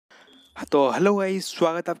तो hello guys,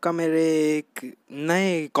 स्वागत है आपका मेरे एक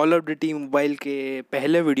नए कॉल ऑफ ड्यूटी मोबाइल के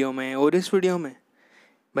पहले वीडियो में। और इस वीडियो में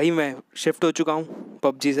भाई मैं शिफ्ट हो चुका हूँ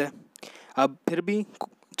पबजी से। अब फिर भी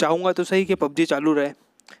चाहूँगा तो सही कि पबजी चालू रहे,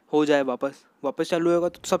 हो जाए वापस वापस चालू होगा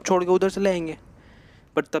तो सब छोड़ के उधर से ले आएंगे,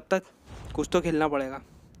 पर तब तक कुछ तो खेलना पड़ेगा।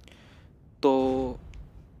 तो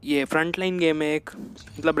ये फ्रंट लाइन गेम है, एक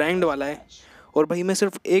मतलब रैंक्ड वाला है। और भाई मैं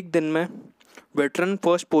सिर्फ एक दिन में वेटरन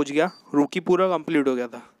फर्स्ट पहुँच गया, रूकी पूरा कंप्लीट हो गया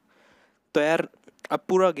था। तो यार अब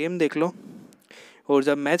पूरा गेम देख लो और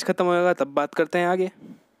जब मैच ख़त्म होएगा तब बात करते हैं आगे।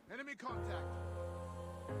 Enemy contact.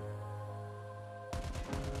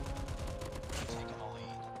 Taking the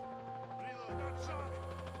lead. Reload, not shot.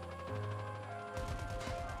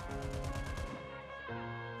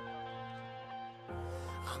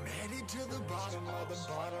 I'm headed to the bottom of the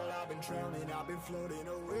bottle. I've been drowning, I've been floating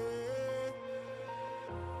away.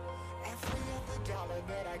 Every other dollar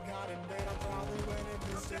that I got in bed, I probably went and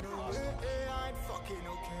missed it away. I ain't fucking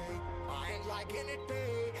okay. I ain't liking it,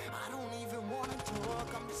 babe. I don't even wanna talk.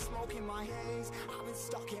 I'm just smoking my haze. I've been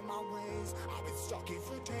stuck in my ways. I've been stuck here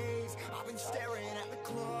for days. I've been staring at the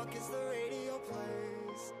clock as the radio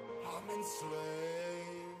plays. I'm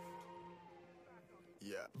enslaved.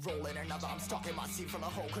 Yeah, rolling another, I'm stuck in my seat from the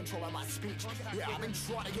whole control of my speech. Yeah, I've been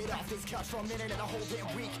trying to get off this couch for a minute and a whole damn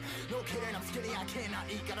week. No kidding, I'm skinny, I cannot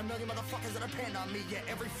eat. Got a million motherfuckers that depend on me. Yeah,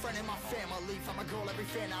 every friend in my family, from a girl, every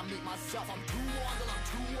fan I meet myself. I'm too on till I'm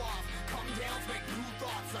too off. Come down to make new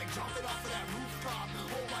thoughts, like jumping off of that rooftop.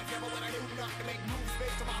 Hold my camera when I do not to make moves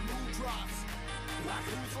based on my mood drops. Like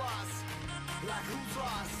who's lost? Like who's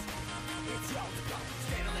lost? It's yo,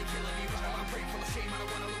 steadily killing me, running my brain full of shame. I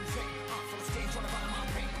don't wanna lose it. Full of stage, trying to find my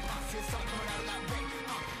pain. See the sun coming out of that rain.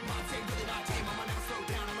 My day really not tame. I'ma never slow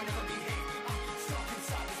down. I'ma never behave. Stuck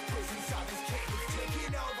inside this prison, inside this cage. It's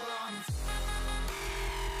taking over.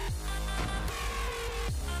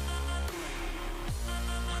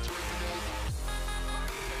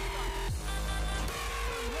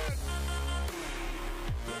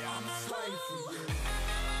 Yeah, I'm a slave for you.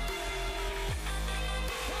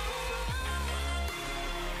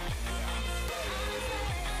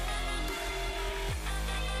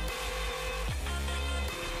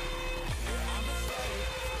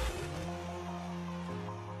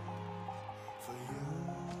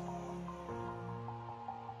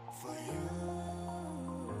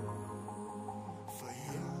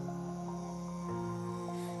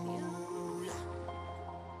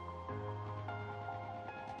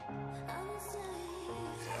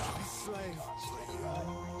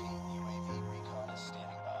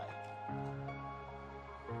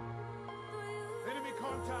 Enemy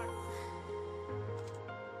contact.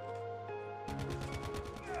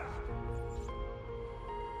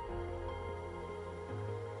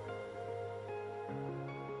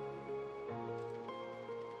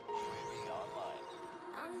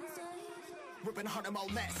 Ripping hard and more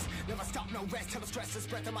less. Never stop, no rest. Till the stress is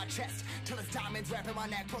breath in my chest. Till it's diamonds wrapping my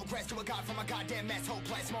neck. Progress to a god from a goddamn mess.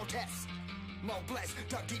 Hopeless, more tests. More blessed.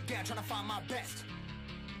 Dug deep down trying to find my best.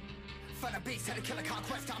 Find a beast, had to kill a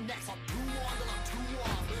conquest. I'm next. I'm too on till I'm too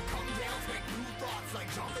off. Come down to make new thoughts. Like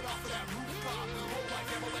jumping off of that rooftop. Hold my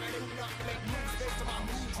camera when I do not to make moves based on my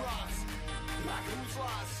mood drops. Like who's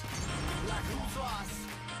lost? Like who's lost?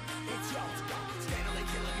 It's yo, steadily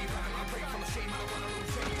killing me, running my brain full of shame. I don't wanna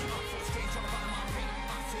lose it. Full of stage, trying to find my pain.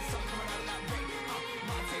 See the sun coming out of that rain.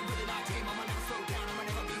 My day really not tame. I'ma never slow down. I'ma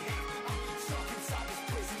never behave. Stuck inside this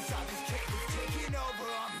prison, inside this cage. It's taking over.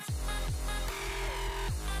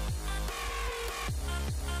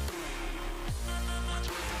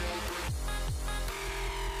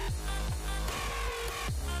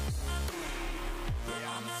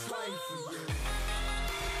 Yeah, I'm a slave for you.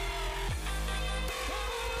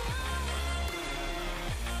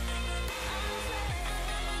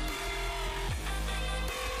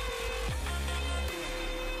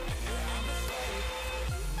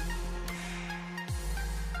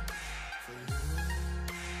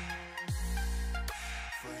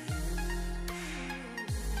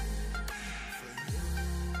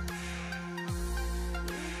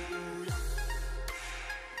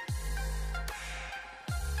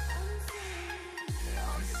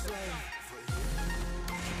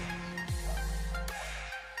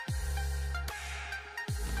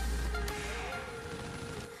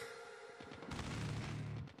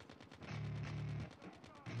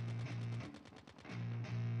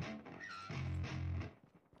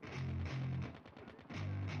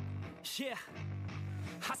 Yeah,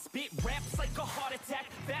 I spit raps like a heart attack,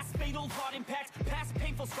 fast fatal heart impact, past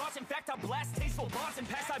painful scars. In fact, I blast tasteful bars and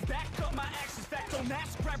pass. I back up my actions, fact don't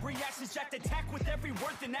ask, grab reactions, jacked attack with every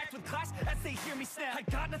word, then act with class as they hear me snap. I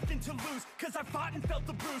got nothing to lose, cause I fought and felt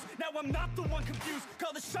the bruise. Now I'm not the one confused,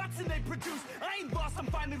 call the shots and they produce. I ain't lost, I'm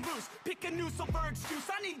finally loose. Pick a new silver excuse,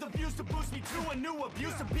 I need the views to boost me to a new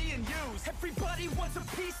abuse of being used. Everybody wants a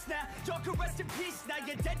piece now, y'all can rest in peace now.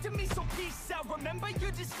 You're dead to me, so peace out. Remember,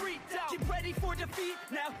 you're just freaked out. Get ready for defeat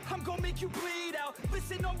now, I'm gonna make you bleed out.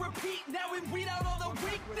 Listen on repeat now and weed out all the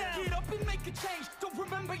weak now. Get up and make a change, don't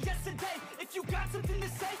remember yesterday. If you got something to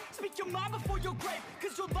say, speak your mind before your grave,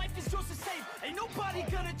 cause your life is yours to save. Ain't nobody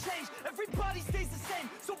gonna change, everybody stays the same.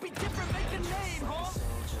 So be different, make a name, huh?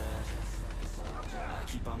 I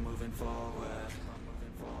keep on moving forward,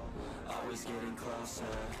 always getting closer.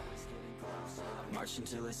 I march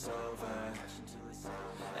until it's over,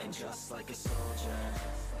 and just like a soldier,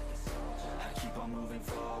 I keep on moving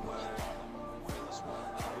forward,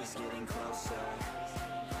 always getting closer.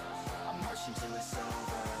 I march until it's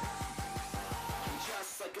over, and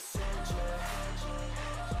just like a soldier,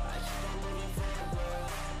 I keep on moving forward,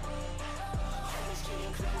 always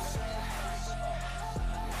getting closer.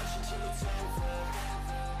 I march until it's over,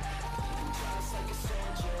 and just like a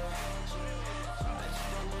soldier, I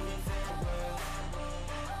keep on moving forward,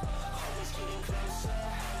 always getting closer.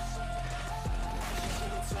 I march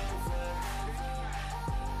until it's over.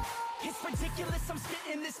 It's ridiculous, I'm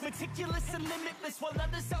spitting this meticulous and limitless, while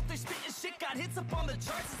others out there spitting shit got hits up on the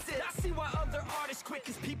charts instead. I see why other artists quit,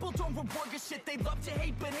 cause people don't reward good shit. They love to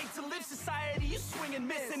hate but hate to live. Society, you swing and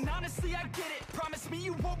miss, and honestly I get it. Promise me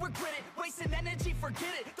you won't regret it. Wasting energy,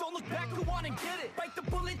 forget it. Don't look back, go on and get it. Bite the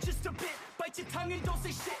bullet just a bit, bite your tongue and don't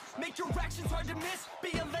say shit. Make your actions hard to miss,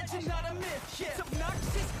 be a legend, not a myth. Yeah. It's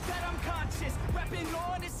obnoxious that I'm conscious, rapping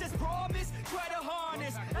honest as promise. Try to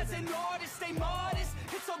harness, as an artist, stay modest.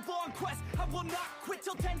 It's a long quest, I will not quit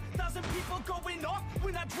till 10,000 people going off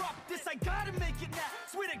when I drop this. I gotta make it now,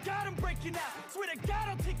 swear to God I'm breaking out. Swear to God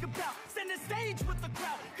I'll take a bow, stand the stage with the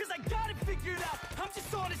crowd, cause I got it figured out. I'm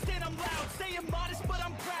just honest and I'm loud, staying modest but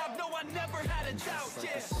I'm proud. No, I never had a doubt, Just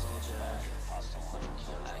like yeah. a soldier,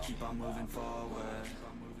 I keep on moving forward,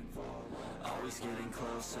 always getting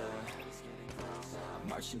closer. I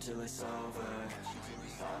march until it's over,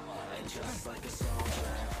 and just like a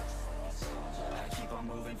soldier, I keep on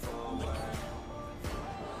moving forward,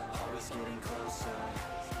 always getting closer.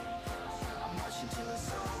 I march until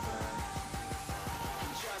it's over,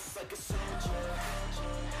 and just like a soldier,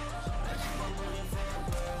 I keep on moving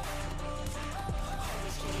forward,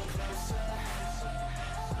 always getting closer.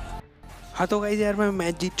 हाँ तो guys यार, मैं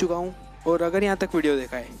match जीत चुका हूँ, और अगर यहाँ तक वीडियो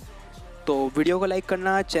देखा है तो वीडियो को लाइक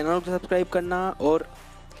करना, चैनल को सब्सक्राइब करना, और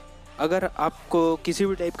अगर आपको किसी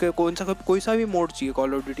भी टाइप का कोई सा भी मोड चाहिए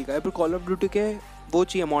कॉल ऑफ ड्यूटी का, या फिर कॉल ऑफ ड्यूटी के वो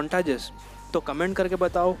चाहिए मोन्टाजेस, तो कमेंट करके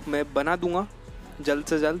बताओ, मैं बना दूंगा जल्द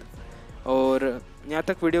से जल्द। और यहाँ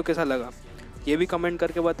तक वीडियो कैसा लगा ये भी कमेंट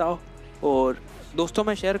करके बताओ, और दोस्तों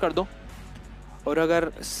में शेयर कर दो। और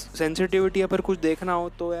अगर सेंसिटिविटी या फिर कुछ देखना हो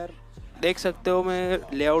तो यार देख सकते हो, मैं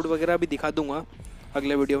लेआउट वगैरह भी दिखा दूंगा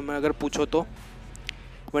अगले वीडियो में अगर पूछो तो,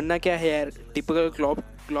 वरना क्या है यार, टिपिकल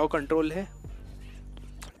क्लॉक कंट्रोल है।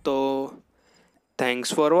 तो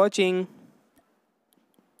thanks for watching.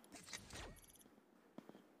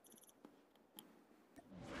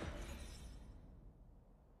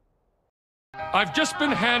 I've just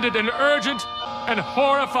been handed an urgent and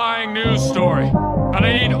horrifying news story, and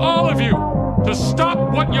I need all of you to stop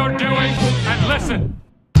what you're doing and listen.